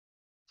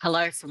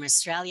Hello from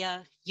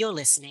Australia. You're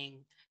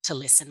listening to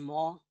Listen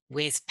More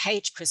with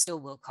Paige Crystal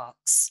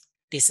Wilcox.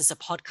 This is a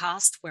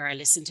podcast where I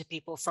listen to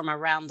people from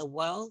around the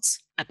world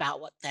about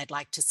what they'd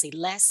like to see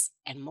less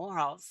and more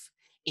of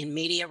in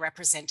media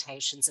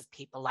representations of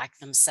people like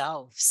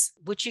themselves.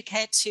 Would you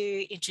care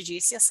to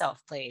introduce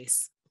yourself,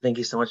 please? Thank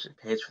you so much,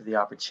 Paige, for the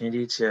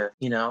opportunity to,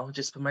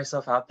 just put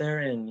myself out there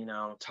and,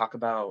 talk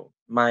about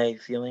my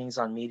feelings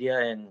on media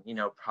and,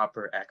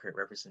 proper, accurate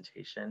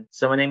representation.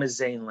 So my name is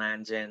Zane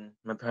Landin.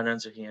 My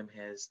pronouns are he, him,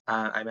 his.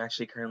 I'm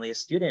actually currently a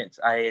student.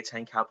 I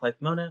attend Cal Poly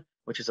Pomona,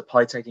 which is a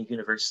polytechnic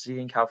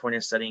university in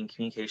California studying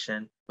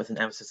communication with an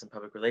emphasis in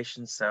public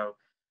relations. So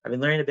I've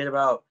been learning a bit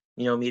about,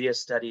 media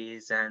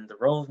studies and the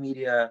role of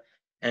media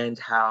and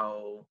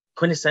how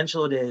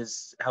quintessential it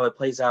is, how it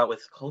plays out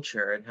with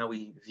culture and how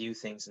we view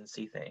things and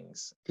see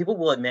things. People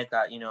will admit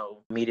that,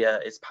 media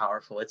is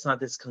powerful. It's not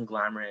this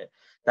conglomerate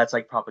that's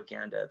like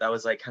propaganda. That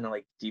was like kind of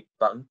like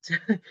debunked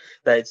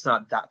that it's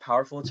not that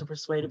powerful to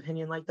persuade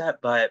opinion like that.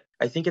 But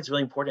I think it's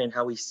really important in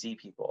how we see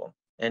people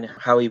and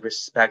how we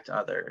respect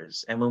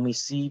others. And when we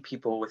see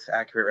people with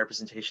accurate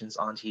representations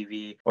on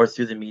TV or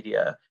through the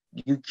media,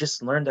 you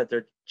just learn that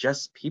they're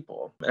just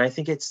people. And I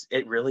think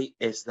it really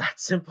is that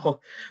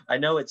simple. I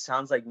know it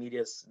sounds like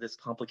media is this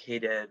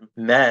complicated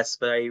mess,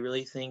 but I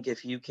really think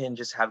if you can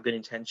just have good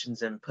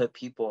intentions and put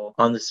people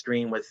on the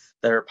screen with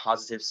their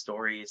positive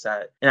stories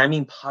and I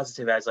mean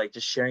positive as like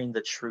just sharing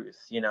the truth,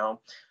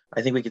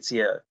 I think we could see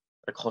a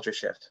culture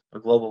shift, a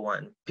global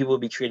one. People will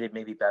be treated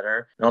maybe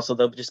better, and also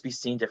they'll just be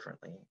seen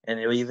differently. And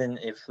it will even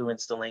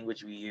influence the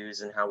language we use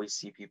and how we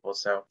see people.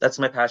 So that's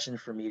my passion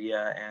for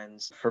media,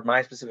 and for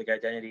my specific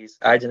identities,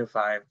 I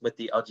identify with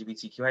the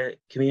LGBTQI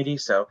community.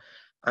 So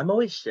I'm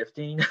always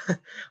shifting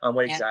on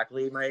what Yeah.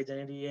 exactly my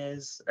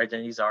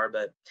identities are,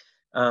 but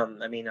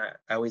I mean,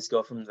 I always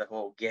go from the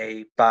whole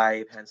gay,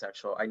 bi,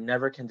 pansexual. I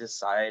never can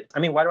decide. I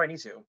mean, why do I need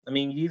to? I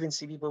mean, you even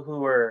see people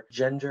who are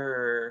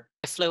gender.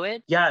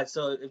 Fluid? Yeah,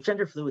 so if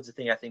gender fluid's a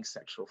thing, I think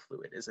sexual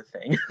fluid is a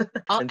thing.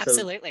 Oh, And so,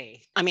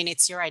 absolutely. I mean,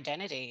 it's your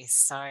identity.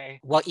 So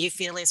what you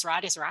feel is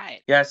right is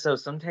right. yeah, so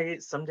some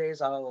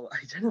days I'll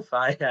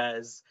identify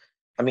as,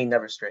 I mean,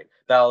 never straight,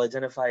 but I'll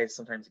identify as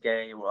sometimes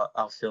gay, or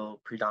I'll feel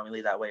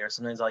predominantly that way, or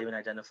sometimes I'll even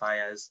identify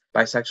as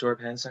bisexual or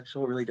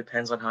pansexual. It really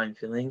depends on how I'm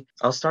feeling.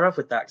 I'll start off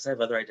with that because I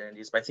have other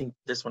identities, but I think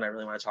this one I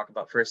really want to talk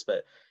about first.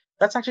 But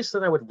that's actually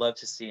something I would love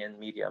to see in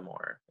media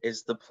more,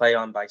 is the play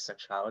on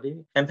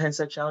bisexuality and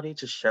pansexuality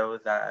to show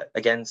that,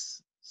 again,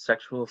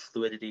 sexual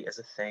fluidity is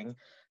a thing,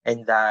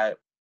 and that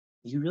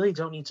you really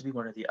don't need to be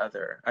one or the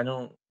other.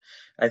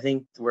 I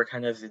think we're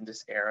kind of in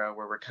this era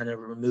where we're kind of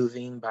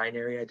removing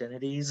binary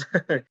identities.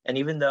 And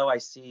even though I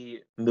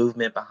see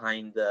movement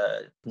behind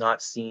the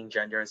not seeing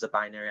gender as a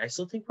binary, I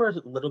still think we're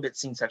a little bit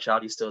seeing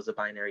sexuality still as a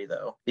binary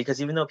though.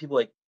 Because even though people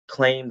like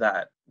claim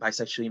that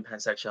bisexuality and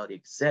pansexuality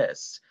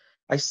exists,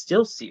 I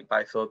still see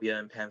biphobia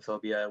and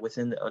panphobia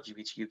within the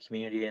LGBTQ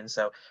community. And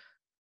so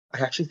I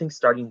actually think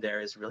starting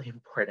there is really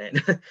important.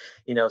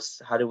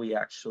 How do we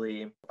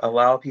actually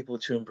allow people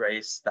to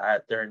embrace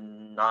that they're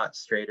not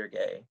straight or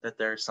gay, that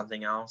there's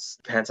something else,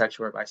 pansexual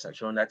or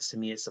bisexual? And that's to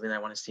me is something I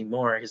want to see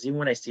more because even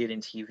when I see it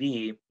in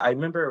TV, I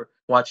remember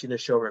watching the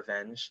show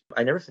Revenge.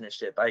 I never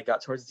finished it, but I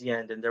got towards the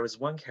end and there was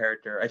one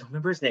character, I don't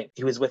remember his name.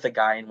 He was with a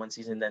guy in one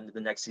season, then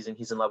the next season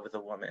he's in love with a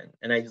woman.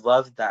 And I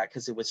loved that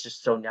because it was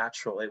just so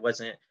natural. It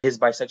wasn't his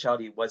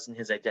bisexuality, wasn't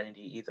his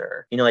identity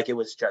either. Like it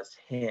was just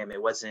him.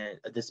 It wasn't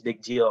this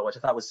big deal, which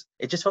I thought was,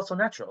 it just felt so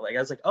natural. Like I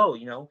was like,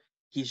 oh,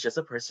 he's just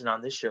a person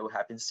on this show who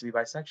happens to be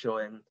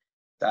bisexual. And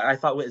that I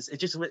thought it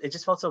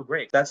just felt so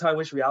great. That's how I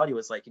wish reality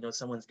was like,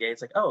 someone's gay.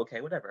 It's like, oh,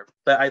 okay, whatever.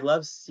 But I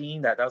love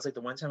seeing that. That was like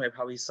the one time I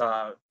probably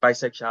saw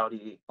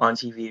bisexuality on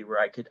TV where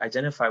I could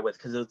identify with,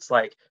 because it's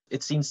like,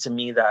 it seems to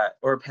me that,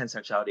 or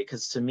pansexuality,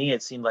 because to me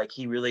it seemed like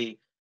he really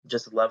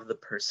just loved the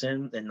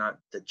person and not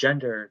the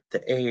gender,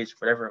 the age,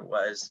 whatever it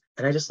was.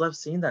 And I just love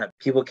seeing that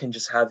people can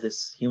just have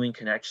this human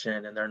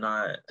connection and they're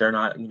not,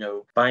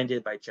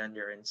 binded by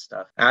gender and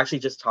stuff. I actually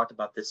just talked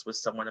about this with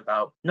someone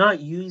about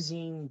not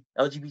using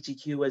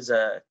LGBTQ as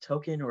a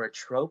token or a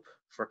trope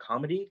for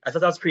comedy. I thought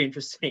that was pretty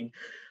interesting.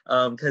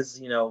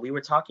 Because we were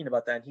talking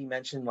about that and he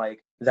mentioned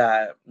like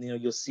that,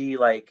 you'll see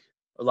like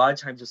a lot of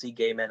times you'll see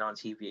gay men on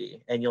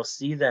TV and you'll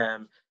see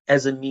them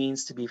as a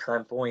means to be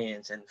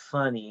flamboyant and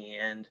funny,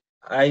 and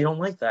I don't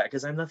like that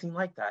because I'm nothing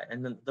like that.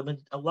 And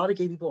a lot of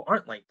gay people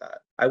aren't like that.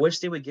 I wish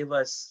they would give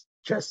us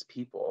just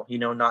people,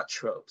 not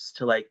tropes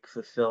to like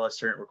fulfill a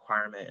certain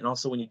requirement. And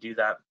also when you do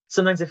that,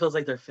 sometimes it feels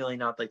like they're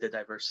filling out like the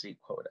diversity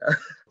quota.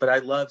 But I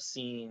love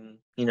seeing,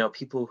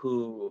 people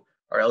who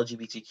are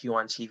LGBTQ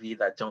on TV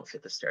that don't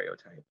fit the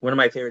stereotype. One of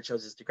my favorite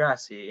shows is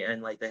Degrassi,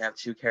 and like they have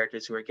two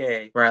characters who are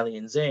gay, Riley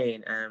and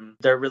Zane, and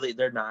they're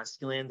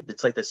masculine.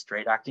 It's like the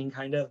straight acting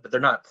kind of, but they're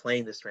not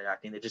playing the straight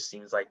acting. It just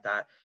seems like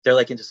that they're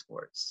like into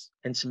sports.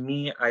 And to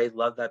me, I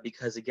love that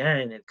because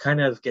again, it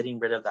kind of getting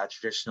rid of that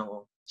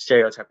traditional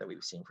stereotype that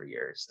we've seen for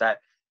years,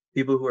 that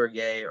people who are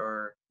gay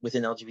or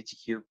within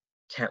LGBTQ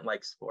can't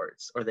like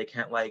sports or they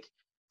can't like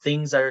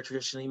things that are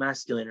traditionally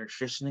masculine or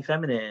traditionally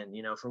feminine,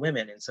 for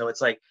women. And so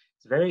it's like,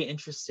 it's very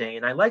interesting.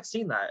 And I like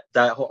seeing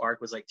that whole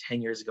arc was like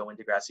 10 years ago when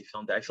Degrassi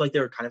filmed it. I feel like they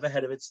were kind of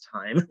ahead of its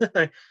time.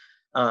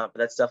 But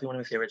that's definitely one of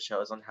my favorite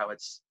shows on how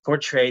it's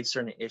portrayed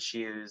certain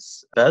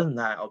issues. But other than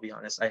that, I'll be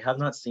honest, I have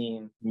not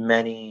seen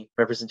many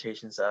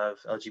representations of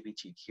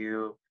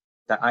LGBTQ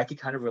that I could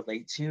kind of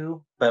relate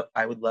to, but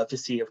I would love to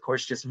see, of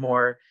course, just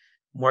more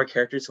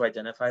characters who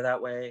identify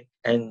that way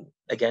and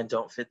again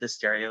don't fit the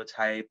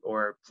stereotype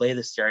or play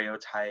the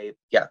stereotype.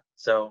 Yeah.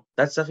 So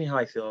that's definitely how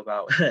I feel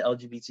about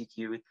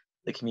LGBTQ,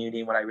 the community,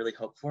 and what I really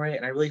hope for it.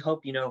 And I really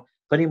hope,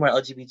 putting more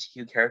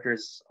LGBTQ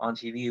characters on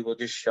TV will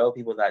just show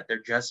people that they're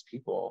just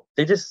people.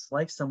 They just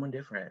like someone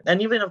different.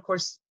 And even, of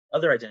course,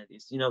 other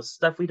identities,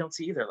 stuff we don't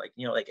see either, like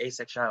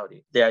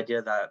asexuality, the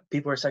idea that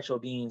people are sexual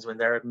beings when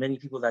there are many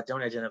people that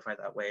don't identify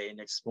that way,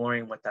 and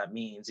exploring what that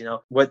means.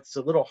 What's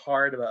a little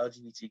hard about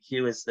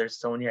LGBTQ is there's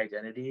so many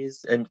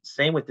identities, and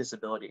same with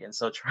disability. And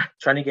so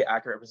trying to get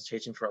accurate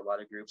representation for a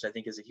lot of groups, I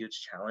think, is a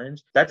huge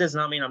challenge. That does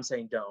not mean I'm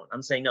saying don't.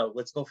 I'm saying no,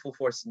 let's go full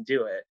force and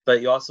do it.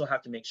 But you also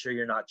have to make sure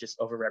you're not just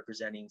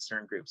overrepresenting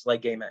certain groups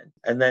like gay men.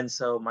 And then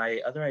so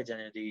my other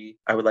identity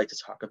I would like to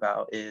talk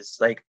about is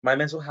like my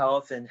mental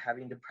health and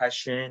having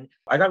depression.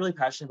 I got really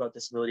passionate about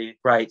disability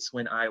rights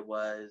when I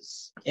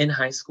was in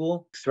high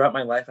school. Throughout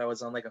my life, I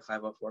was on like a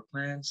 504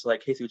 plan. So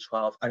like K through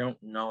 12, I don't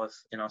know if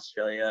in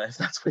Australia, if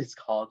that's what it's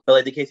called, but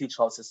like the K through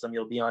 12 system,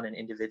 you'll be on an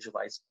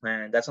individualized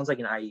plan. That sounds like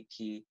an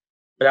IEP,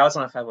 but I was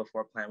on a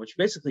 504 plan, which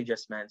basically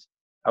just meant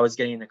I was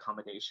getting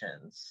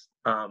accommodations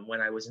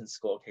when I was in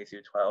school, K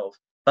through 12.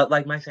 But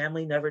like my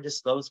family never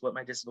disclosed what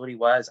my disability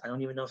was. I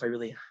don't even know if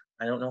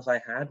I don't know if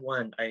I had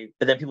one.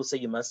 But then people say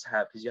you must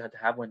have, because you had to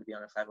have one to be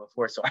on a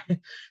 504. So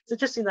it's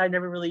interesting that I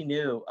never really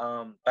knew.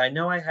 But I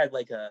know I had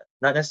like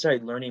not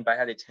necessarily learning, but I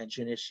had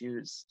attention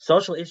issues,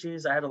 social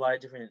issues. I had a lot of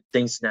different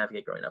things to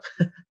navigate growing up.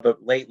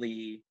 But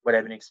lately, what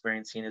I've been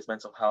experiencing is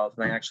mental health.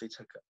 And I actually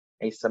took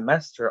a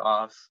semester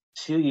off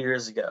 2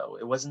 years ago.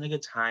 It wasn't a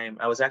good time.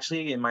 I was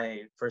actually in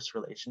my first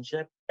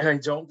relationship, and I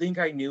don't think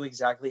I knew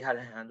exactly how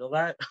to handle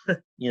that.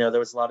 There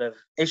was a lot of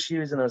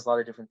issues and there was a lot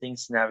of different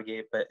things to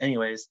navigate. But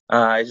anyways,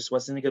 I just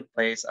wasn't in a good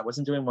place. I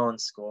wasn't doing well in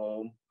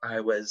school.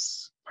 I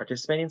was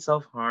participating in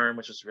self-harm,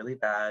 which was really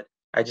bad.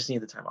 I just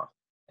needed the time off.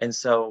 And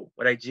so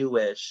what I do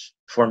wish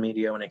for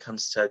media when it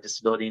comes to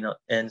disability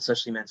and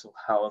especially mental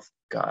health,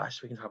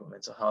 gosh, we can talk about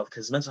mental health,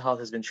 because mental health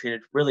has been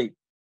treated really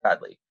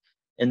badly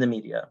in the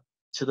media,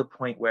 to the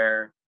point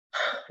where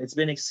it's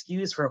been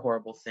excused for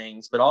horrible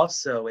things, but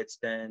also it's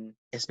been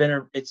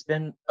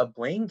a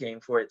blame game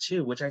for it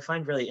too, which I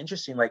find really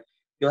interesting. Like,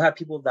 you'll have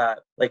people that,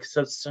 like,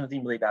 so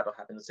something really bad will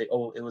happen and say,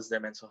 oh, it was their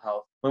mental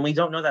health, when we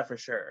don't know that for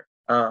sure.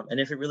 And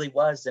if it really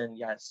was, then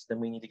yes,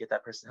 then we need to get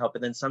that person help.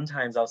 But then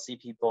sometimes I'll see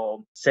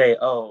people say,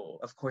 oh,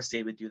 of course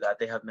they would do that.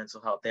 They have mental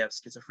health. They have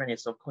schizophrenia.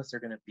 So of course they're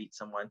going to beat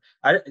someone.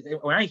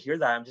 When I hear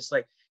that, I'm just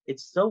like,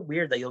 it's so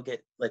weird that you'll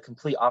get like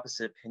complete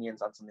opposite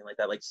opinions on something like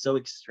that, like so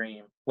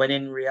extreme. When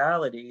in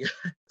reality,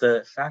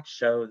 the facts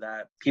show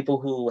that people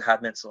who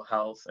have mental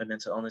health and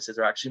mental illnesses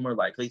are actually more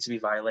likely to be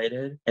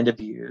violated and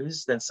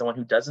abused than someone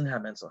who doesn't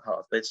have mental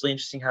health. But it's really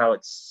interesting how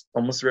it's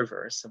almost the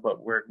reverse of what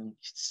we're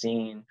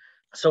seeing.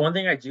 So one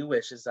thing I do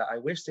wish is that I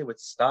wish they would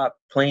stop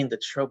playing the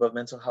trope of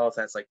mental health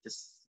as like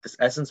this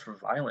essence for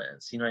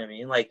violence. You know what I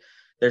mean? Like,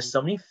 there's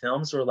so many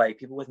films where like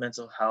people with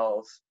mental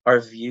health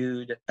are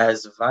viewed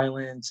as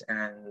violent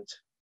and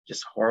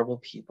just horrible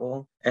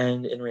people.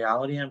 And in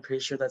reality, I'm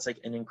pretty sure that's like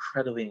an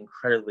incredibly,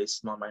 incredibly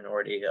small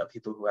minority of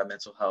people who have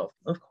mental health.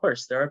 Of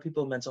course, there are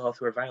people with mental health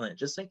who are violent,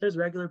 just like there's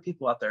regular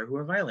people out there who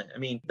are violent. I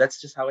mean,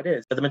 that's just how it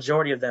is. But the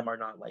majority of them are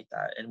not like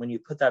that. And when you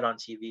put that on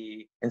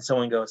TV and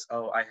someone goes,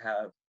 oh, I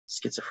have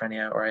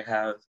schizophrenia or I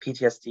have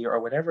PTSD or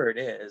whatever it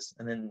is,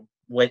 and then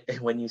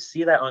when you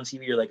see that on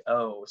TV, you're like,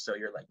 oh, so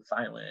you're like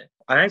violent.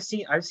 And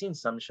I've seen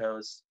some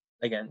shows,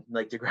 again,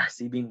 like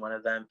Degrassi being one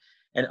of them,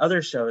 and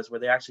other shows where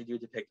they actually do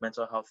depict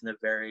mental health in a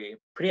very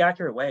pretty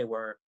accurate way,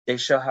 where they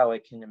show how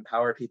it can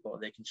empower people,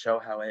 they can show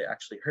how it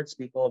actually hurts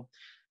people,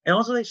 and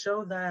also they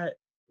show that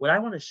what I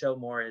want to show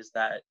more is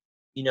that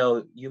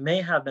you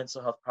may have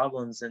mental health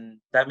problems, and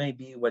that may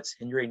be what's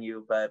hindering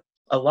you, but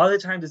a lot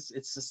of the times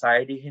it's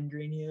society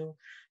hindering you,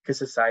 because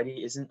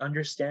society isn't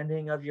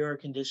understanding of your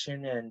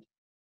condition. And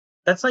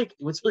that's like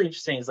what's really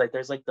interesting is like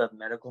there's like the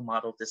medical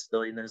model of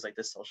disability, and there's like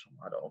the social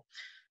model.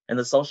 And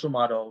the social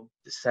model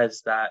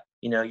says that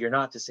you're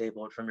not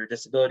disabled from your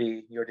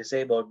disability, you're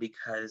disabled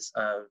because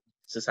of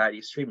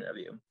society's treatment of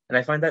you. And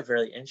I find that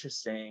very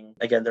interesting.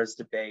 Again, there's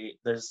debate,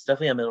 there's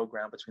definitely a middle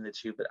ground between the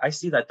two, but I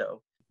see that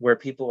though, where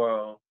people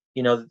are,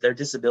 their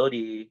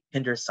disability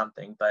hinders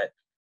something, but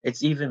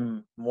it's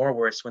even more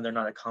worse when they're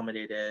not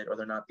accommodated or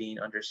they're not being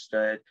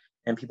understood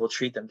and people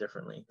treat them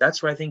differently.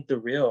 That's where I think the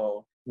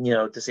real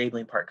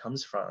disabling part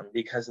comes from,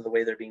 because of the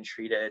way they're being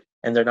treated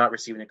and they're not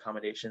receiving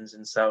accommodations.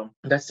 And so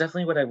that's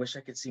definitely what I wish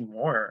I could see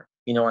more,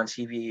 on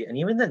TV and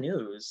even the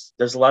news.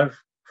 There's a lot of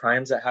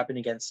crimes that happen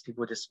against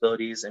people with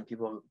disabilities and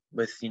people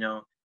with,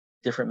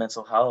 different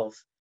mental health.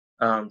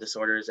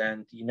 disorders,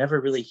 and you never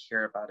really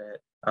hear about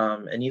it.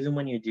 And even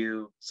when you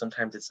do,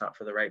 sometimes it's not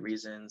for the right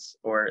reasons,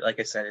 or like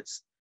I said,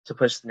 it's to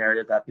push the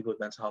narrative that people with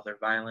mental health are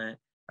violent.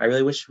 I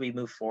really wish we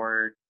move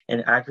forward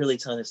and accurately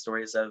telling the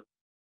stories of,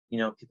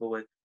 people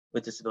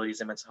with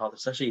disabilities and mental health,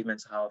 especially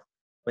mental health,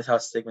 with how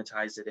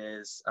stigmatized it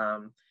is,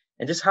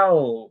 and just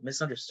how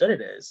misunderstood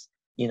it is.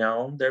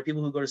 There are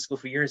people who go to school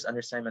for years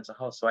understand mental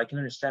health, so I can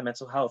understand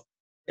mental health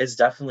is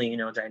definitely,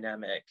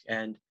 dynamic,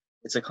 and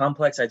it's a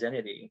complex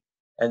identity.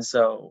 And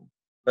so,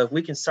 but if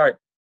we can start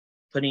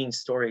putting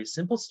stories,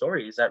 simple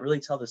stories that really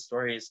tell the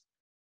stories,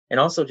 and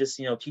also just,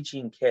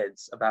 teaching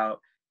kids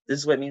about this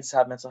is what it means to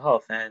have mental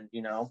health, and,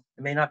 it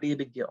may not be a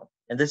big deal.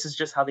 And this is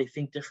just how they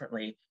think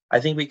differently. I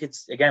think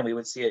again, we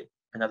would see it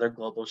another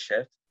global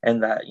shift,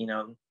 and that,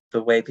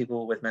 the way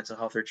people with mental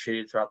health are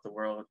treated throughout the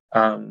world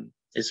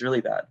is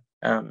really bad.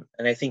 And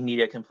I think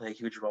media can play a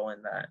huge role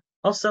in that.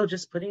 Also,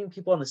 just putting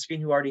people on the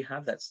screen who already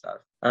have that stuff,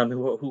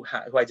 who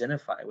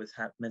identify with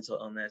mental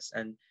illness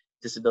and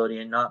disability,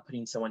 and not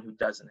putting someone who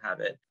doesn't have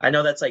it. I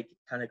know that's like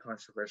kind of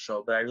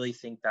controversial, but I really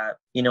think that,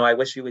 I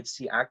wish we would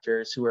see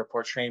actors who are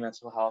portraying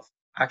mental health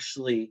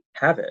actually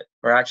have it,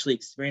 or actually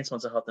experience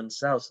mental health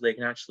themselves, so they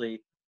can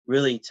actually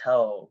really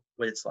tell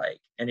what it's like,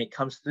 and it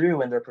comes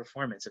through in their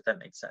performance, if that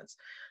makes sense.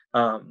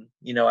 I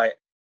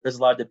There's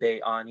a lot of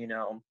debate on,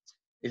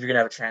 if you're gonna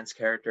have a trans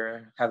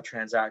character, have a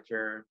trans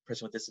actor,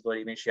 person with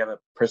disability, make sure you have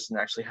a person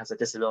that actually has a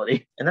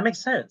disability. And that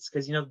makes sense,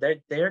 because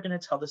they're gonna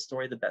tell the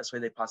story the best way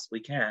they possibly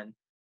can.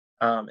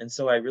 And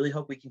so I really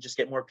hope we can just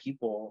get more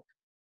people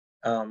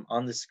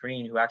on the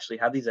screen who actually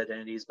have these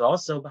identities, but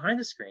also behind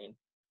the screen.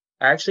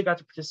 I actually got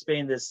to participate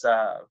in this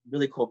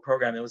really cool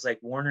program. It was like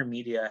Warner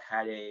Media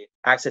had a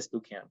Access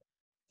boot camp,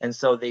 and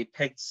so they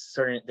picked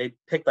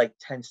like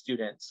 10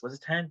 students. Was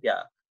it 10?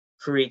 Yeah,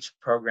 for each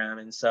program.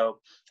 And so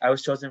I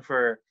was chosen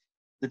for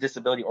the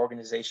disability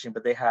organization,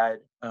 but they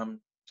had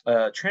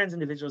trans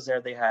individuals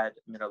there. They had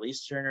Middle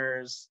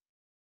Easterners,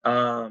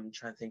 trying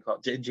to think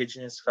about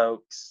indigenous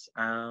folks.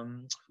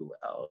 Who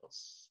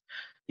else?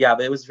 Yeah,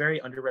 but it was very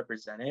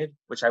underrepresented,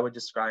 which I would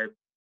describe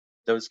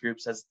those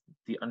groups as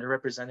the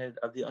underrepresented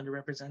of the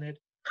underrepresented.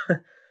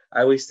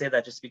 I always say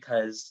that just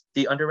because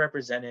the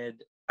underrepresented,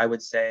 I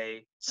would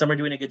say some are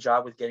doing a good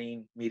job with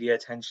getting media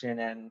attention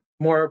and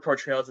more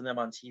portrayals of them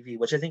on TV,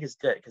 which I think is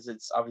good, because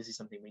it's obviously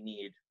something we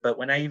need. But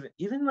when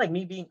even like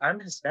me being, I'm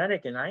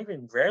Hispanic, and I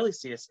even rarely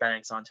see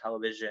Hispanics on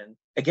television.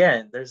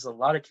 Again, there's a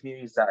lot of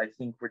communities that I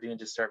think we're doing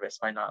disservice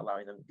by not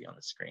allowing them to be on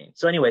the screen.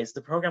 So anyways,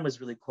 the program was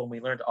really cool. And we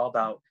learned all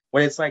about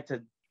what it's like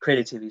to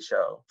create a TV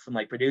show, from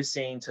like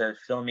producing to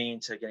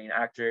filming to getting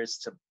actors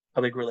to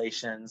public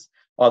relations,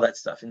 all that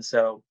stuff. And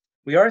so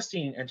we are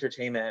seeing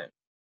entertainment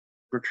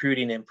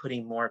recruiting and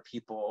putting more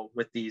people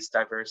with these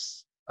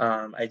diverse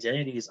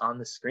identities on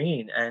the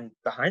screen and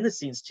behind the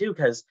scenes too.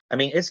 Because I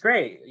mean, it's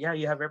great. Yeah,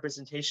 you have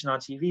representation on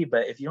TV,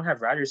 but if you don't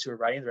have writers who are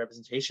writing the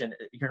representation,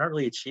 you're not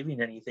really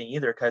achieving anything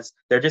either, because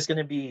they're just going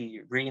to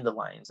be reading the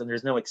lines, and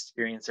there's no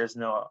experience, there's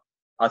no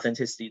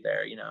authenticity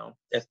there.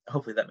 If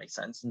hopefully that makes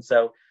sense. And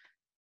so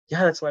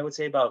yeah, that's what I would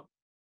say about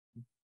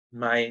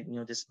my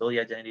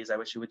disability identities. I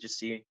wish you would just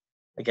see,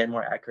 again,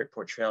 more accurate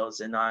portrayals,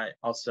 and not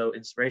also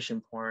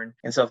inspiration porn.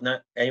 And so if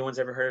not anyone's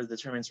ever heard of the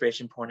term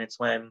inspiration porn, it's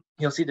when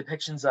you'll see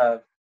depictions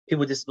of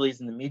people with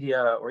disabilities in the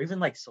media, or even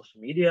like social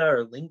media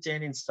or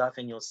LinkedIn and stuff,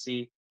 and you'll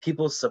see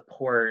people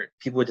support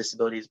people with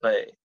disabilities,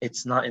 but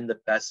it's not in the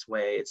best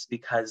way. It's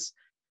because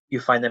you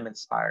find them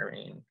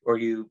inspiring, or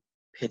you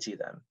pity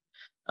them,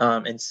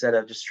 instead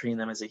of just treating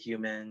them as a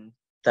human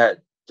that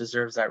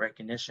deserves that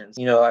recognition.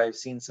 I've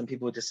seen some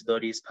people with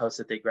disabilities post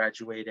that they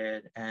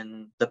graduated,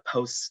 and the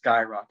post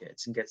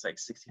skyrockets and gets like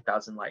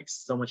 60,000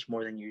 likes, so much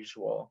more than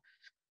usual.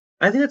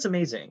 I think that's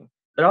amazing.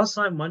 But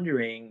also, I'm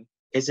wondering,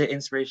 is it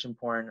inspiration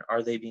porn?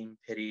 Are they being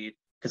pitied?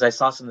 Because I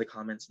saw some of the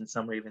comments, and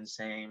some were even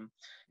saying,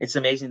 it's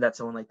amazing that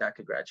someone like that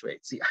could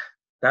graduate. See,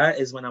 that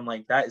is when I'm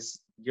like, that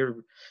is, you're,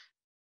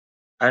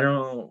 I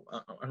don't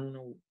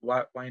know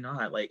why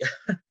not? Like,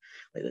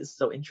 like it's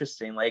so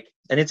interesting. Like,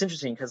 and it's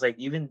interesting because like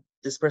even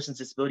this person's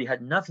disability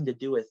had nothing to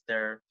do with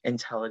their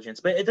intelligence,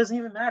 but it doesn't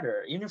even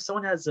matter. Even if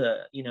someone has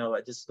a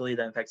disability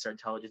that affects their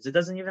intelligence, it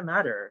doesn't even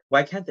matter.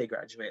 Why can't they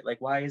graduate? Like,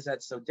 why is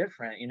that so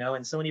different?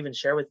 And someone even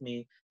shared with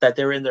me that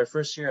they were in their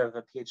first year of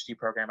a PhD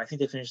program. I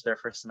think they finished their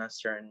first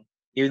semester, and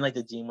even like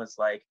the dean was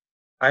like,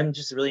 I'm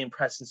just really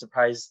impressed and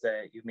surprised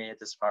that you've made it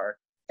this far.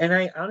 And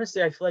I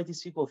honestly, I feel like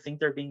these people think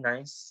they're being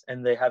nice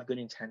and they have good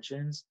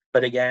intentions,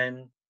 but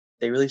again,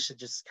 they really should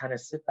just kind of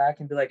sit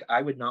back and be like,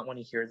 I would not want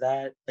to hear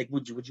that. Like,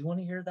 would you want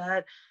to hear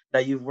that?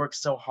 That you've worked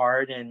so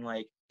hard, and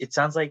like it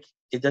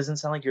doesn't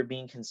sound like you're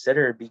being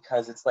considered,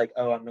 because it's like,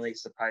 oh, I'm really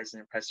surprised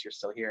and impressed you're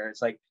still here.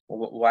 It's like,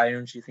 why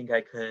don't you think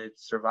I could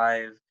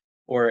survive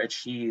or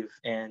achieve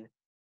in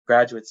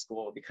graduate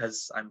school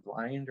because I'm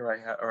blind,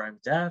 or I'm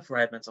deaf, or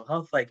I have mental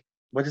health? Like,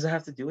 what does it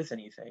have to do with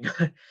anything?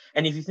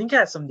 And if you think it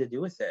has something to do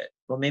with it,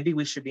 well, maybe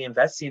we should be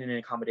investing in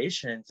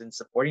accommodations and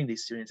supporting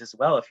these students as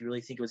well if you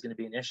really think it was going to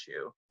be an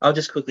issue. I'll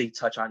just quickly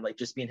touch on like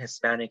just being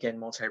Hispanic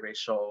and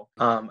multiracial.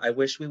 I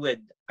wish we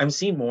would, I'm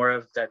seeing more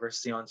of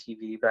diversity on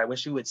TV, but I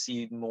wish we would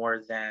see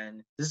more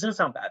than, this is going to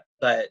sound bad,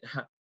 but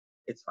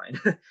it's fine.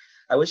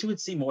 I wish we would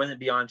see more than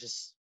beyond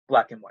just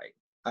black and white.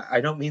 I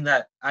don't mean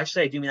that,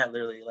 actually, I do mean that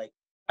literally. Like,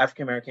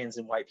 African Americans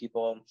and white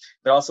people,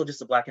 but also just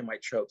the black and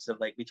white tropes of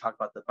like we talk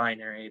about the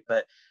binary.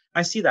 But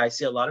I see that. I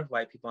see a lot of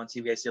white people on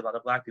TV. I see a lot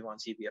of black people on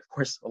TV. Of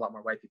course, a lot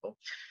more white people.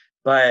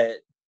 But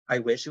I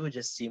wish we would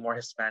just see more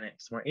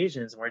Hispanics, more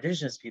Asians, more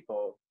Indigenous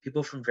people,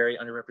 people from very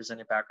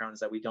underrepresented backgrounds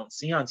that we don't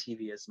see on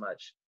TV as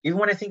much. Even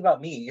when I think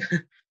about me,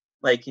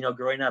 like,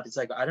 growing up, it's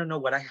like I don't know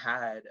what I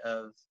had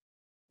of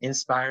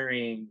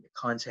inspiring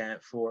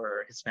content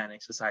for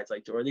Hispanics besides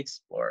like Dora the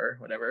Explorer,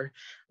 whatever,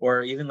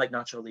 or even like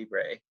Nacho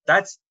Libre.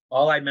 That's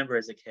all I remember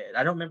as a kid.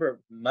 I don't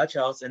remember much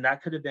else, and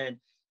that could have been,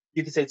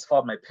 you could say it's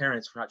fault of my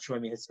parents for not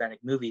showing me Hispanic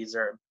movies,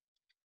 or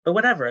but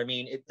whatever. I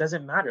mean, it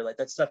doesn't matter. Like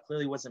that stuff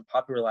clearly wasn't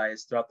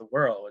popularized throughout the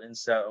world, and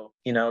so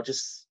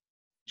just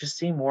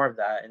seeing more of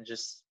that, and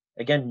just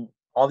again,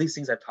 all these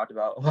things I've talked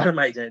about, a lot of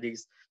my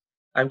identities.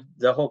 I'm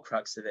the whole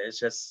crux of it is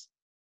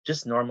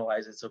just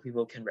normalize it so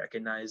people can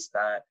recognize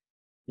that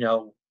you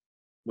know,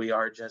 we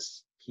are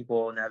just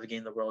people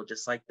navigating the world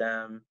just like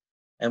them,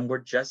 and we're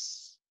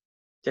just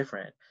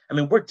different. I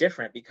mean, we're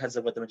different because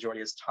of what the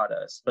majority has taught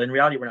us, but in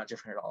reality, we're not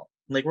different at all.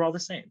 Like we're all the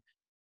same.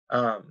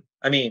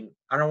 I mean,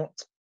 I don't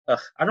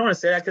want to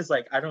say that because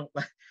like I don't,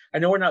 I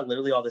know we're not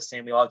literally all the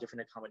same. We all have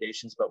different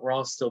accommodations, but we're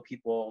all still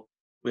people.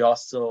 We all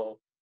still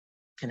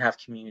can have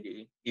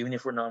community, even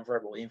if we're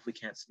nonverbal, even if we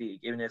can't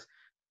speak, even if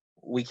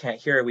we can't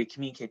hear, we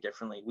communicate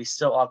differently. We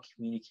still all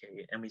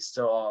communicate, and we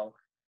still all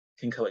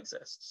can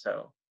coexist.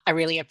 So I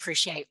really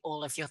appreciate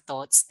all of your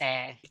thoughts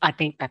there. I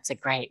think that's a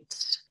great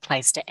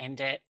place to end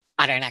it.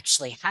 I don't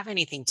actually have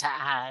anything to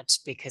add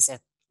because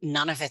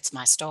none of it's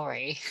my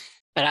story,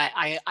 but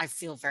I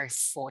feel very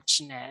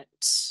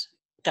fortunate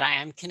that I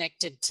am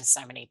connected to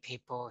so many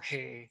people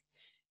who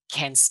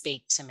can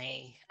speak to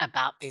me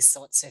about these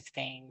sorts of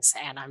things.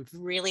 And I'm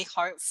really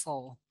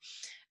hopeful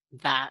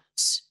that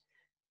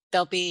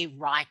there'll be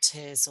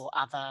writers or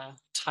other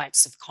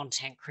types of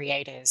content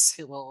creators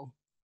who will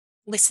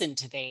listen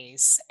to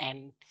these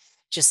and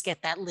just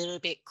get that little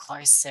bit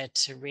closer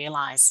to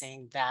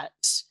realizing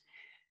that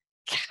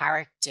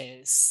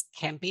characters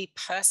can be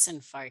person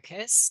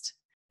focused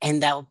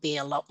and they'll be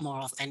a lot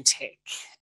more authentic.